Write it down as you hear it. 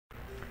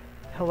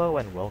Hello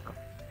and welcome.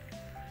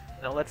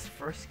 Now let's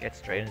first get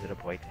straight into the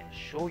point and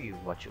show you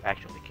what you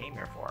actually came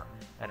here for.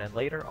 And then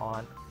later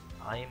on,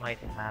 I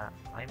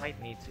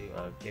might need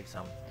to give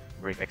some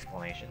brief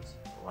explanations,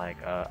 like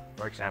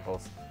for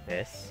example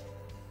this.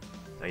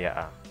 So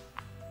yeah,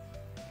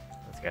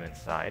 let's get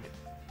inside.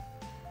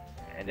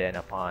 And then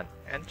upon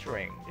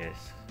entering this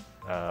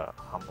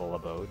humble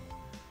abode,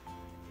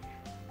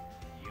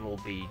 you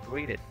will be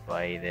greeted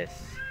by this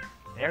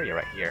area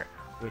right here,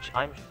 which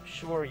I'm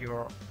sure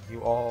you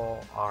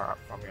all are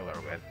familiar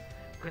with,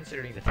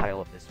 considering the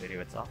title of this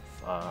video itself.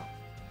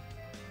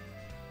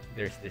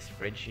 There's this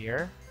fridge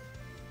here,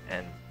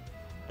 and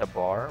the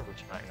bar,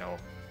 which I know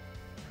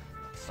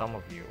some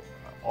of you,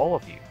 all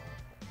of you,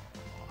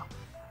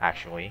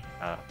 actually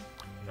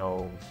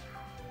knew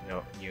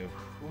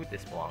who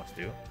this belongs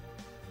to.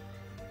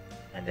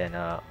 And then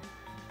right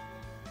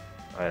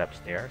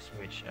upstairs,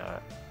 which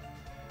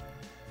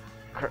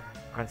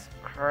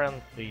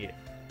currently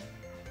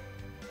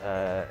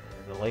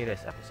the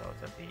latest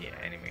episodes of the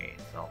anime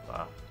itself,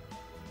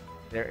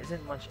 there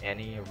isn't much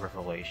any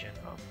revelation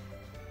of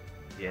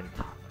the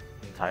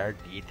entire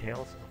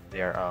details of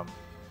their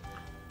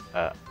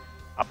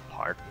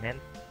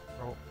apartment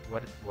or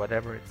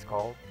whatever it's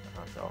called.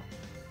 So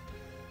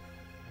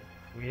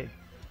we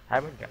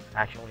haven't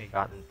actually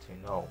gotten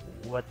to know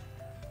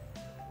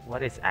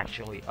what is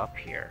actually up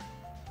here.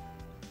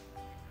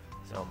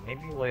 So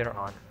maybe later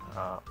on,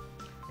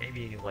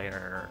 maybe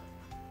later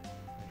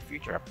in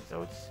future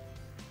episodes,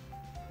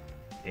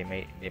 they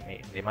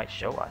might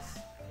show us.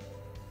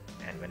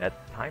 And when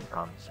that time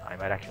comes, I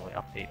might actually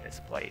update this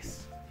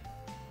place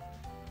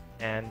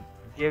and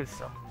give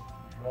some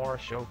more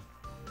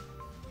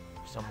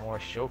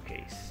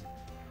showcase.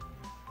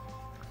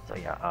 So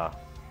yeah,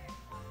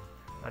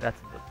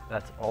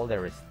 that's all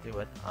there is to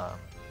it.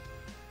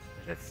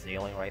 There's that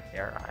ceiling right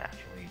there. I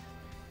actually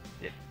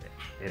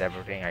did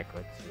everything I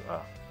could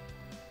to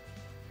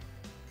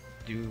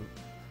do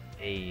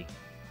a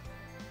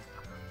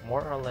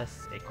more or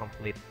less a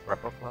complete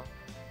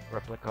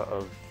replica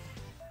of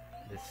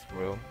this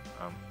room.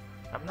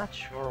 I'm not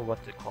sure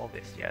what to call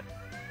this yet.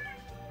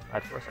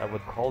 At first I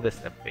would call this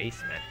the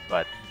basement,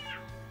 but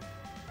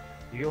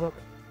you look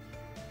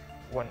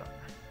when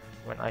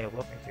I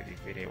look into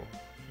the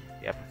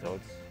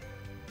episodes,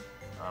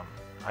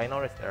 I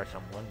noticed there are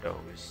some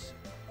windows.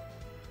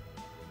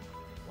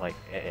 Like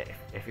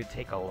if you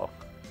take a look,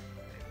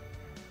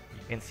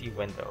 you can see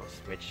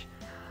windows, which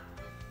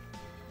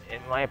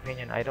in my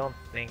opinion I don't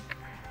think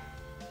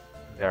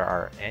there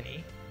are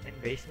any in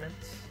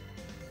basements.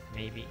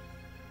 Maybe,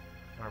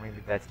 or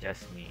maybe that's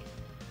just me.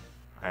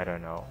 I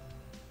don't know.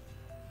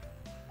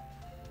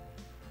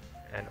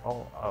 And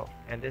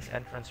and this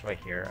entrance right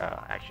here,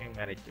 I actually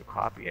managed to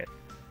copy it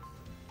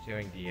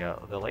during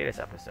the latest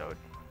episode,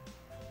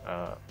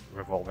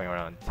 revolving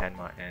around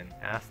Tenma and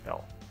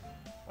Astel,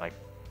 like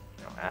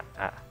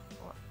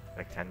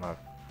like Tenma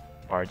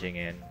barging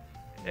in,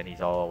 and then he's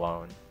all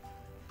alone,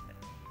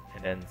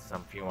 and then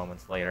some few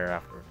moments later,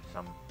 after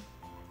some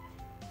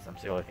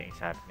silly things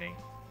happening,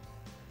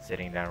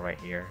 sitting down right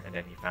here, and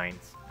then he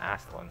finds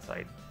Astel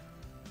inside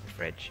the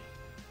fridge.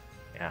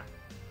 Yeah.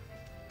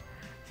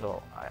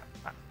 So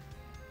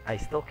I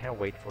still can't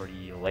wait for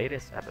the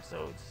latest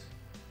episodes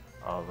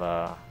of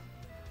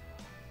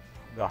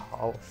the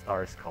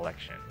Holostars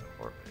collection,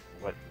 or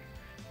what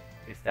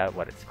is that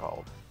what it's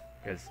called?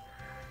 Because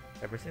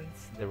ever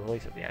since the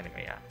release of the anime,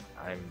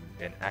 I've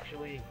been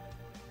actually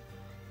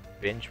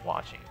binge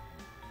watching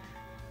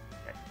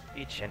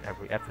each and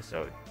every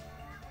episode.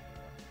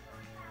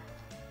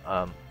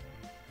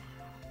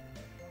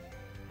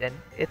 Then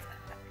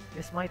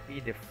this might be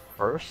the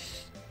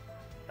first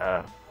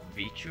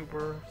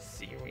VTuber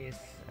series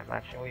I've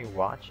actually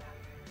watched,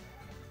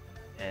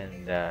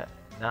 and I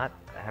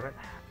haven't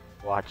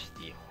watched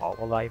the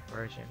Hololive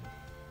version,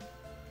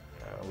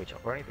 which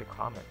according to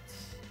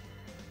comments,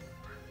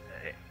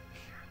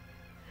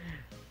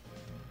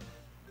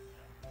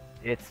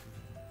 it's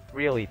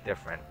really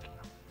different.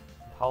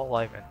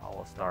 Hololive and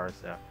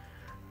Holostars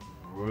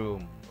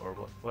room, or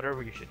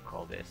whatever you should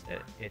call this,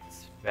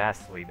 it's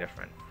vastly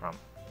different from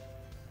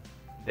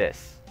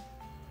this.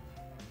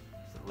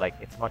 So, like,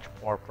 it's much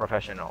more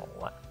professional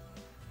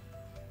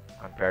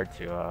compared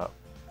to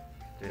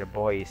the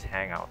boys'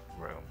 hangout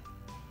room.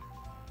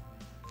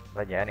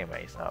 But yeah,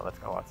 anyways, let's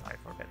go outside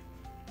for a bit,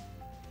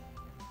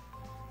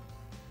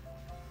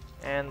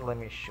 and let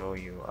me show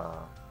you.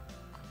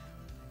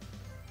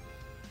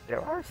 There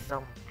are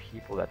some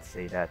people that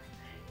say that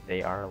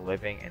they are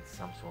living in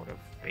some sort of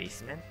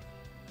basement.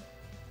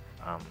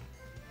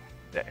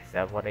 Is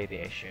that what they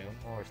assume,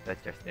 or is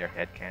that just their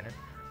headcanon?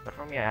 But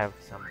for me, I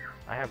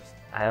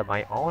have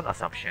my own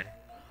assumption,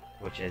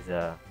 which is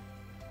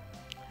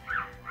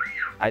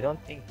I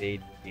don't think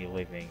they'd be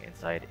living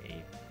inside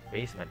a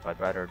basement, but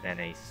rather than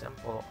a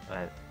simple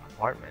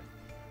apartment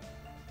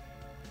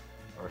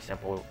or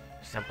simple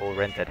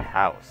rented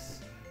house.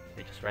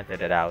 They just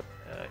rented it out,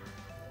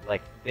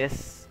 like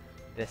this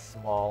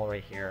small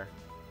right here.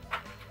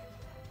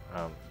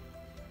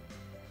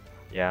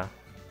 Yeah.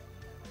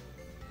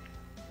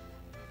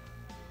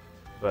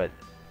 but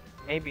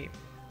maybe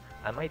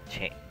I might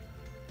change.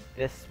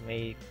 This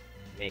may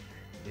make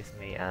this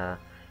may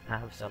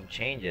have some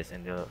changes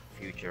in the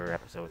future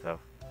episodes of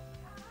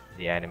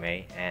the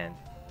anime, and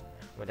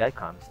when that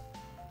comes,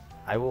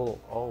 I will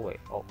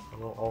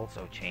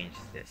also change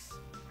this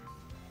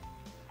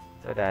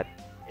so that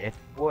it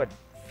would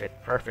fit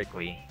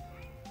perfectly.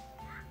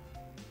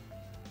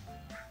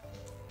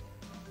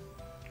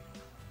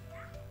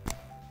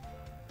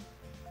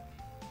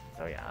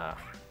 So yeah,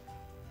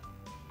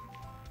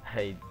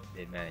 I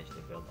did manage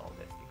to build all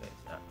this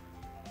because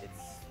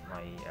it's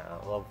my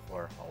love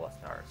for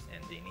holostars,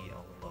 and they need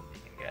all the love they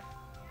can get.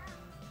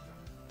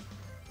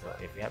 So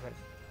if you have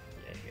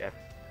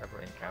ever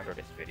encountered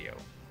this video,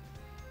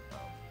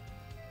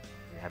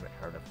 if you haven't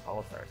heard of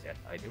holostars yet,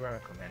 I do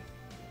recommend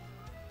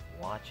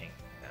watching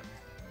them.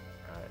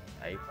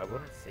 I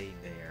wouldn't say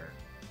they're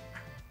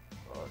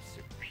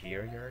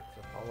superior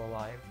to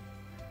Hololive.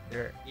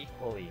 They're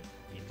equally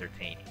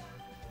entertaining.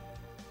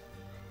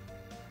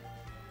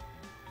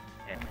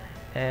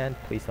 And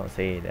please don't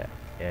say that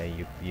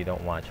you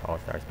don't watch All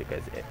Stars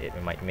because it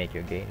might make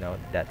you gay. No,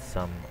 that's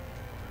some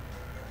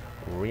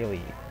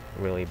really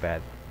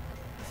bad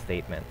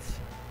statements.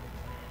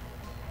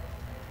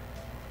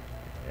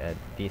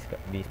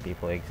 These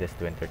people exist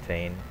to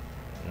entertain,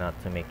 not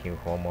to make you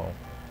homo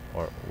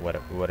or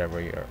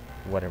whatever you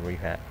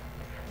have,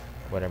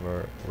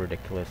 whatever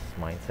ridiculous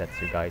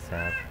mindsets you guys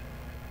have.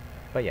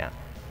 But yeah,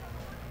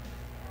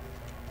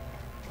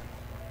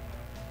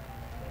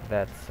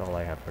 that's all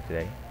I have for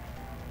today.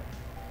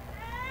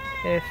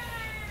 If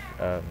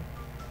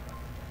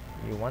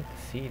you want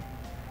to see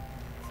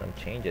some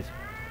changes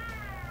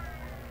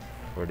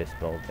for this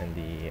build in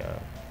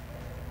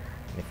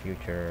the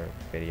future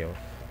videos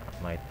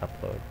I might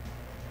upload,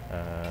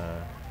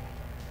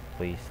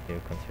 please do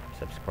consider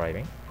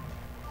subscribing.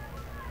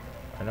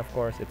 And of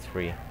course, it's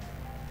free.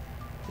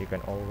 You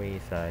can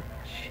always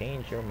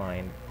change your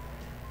mind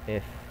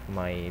if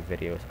my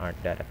videos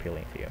aren't that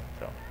appealing to you.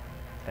 So,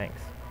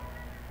 thanks.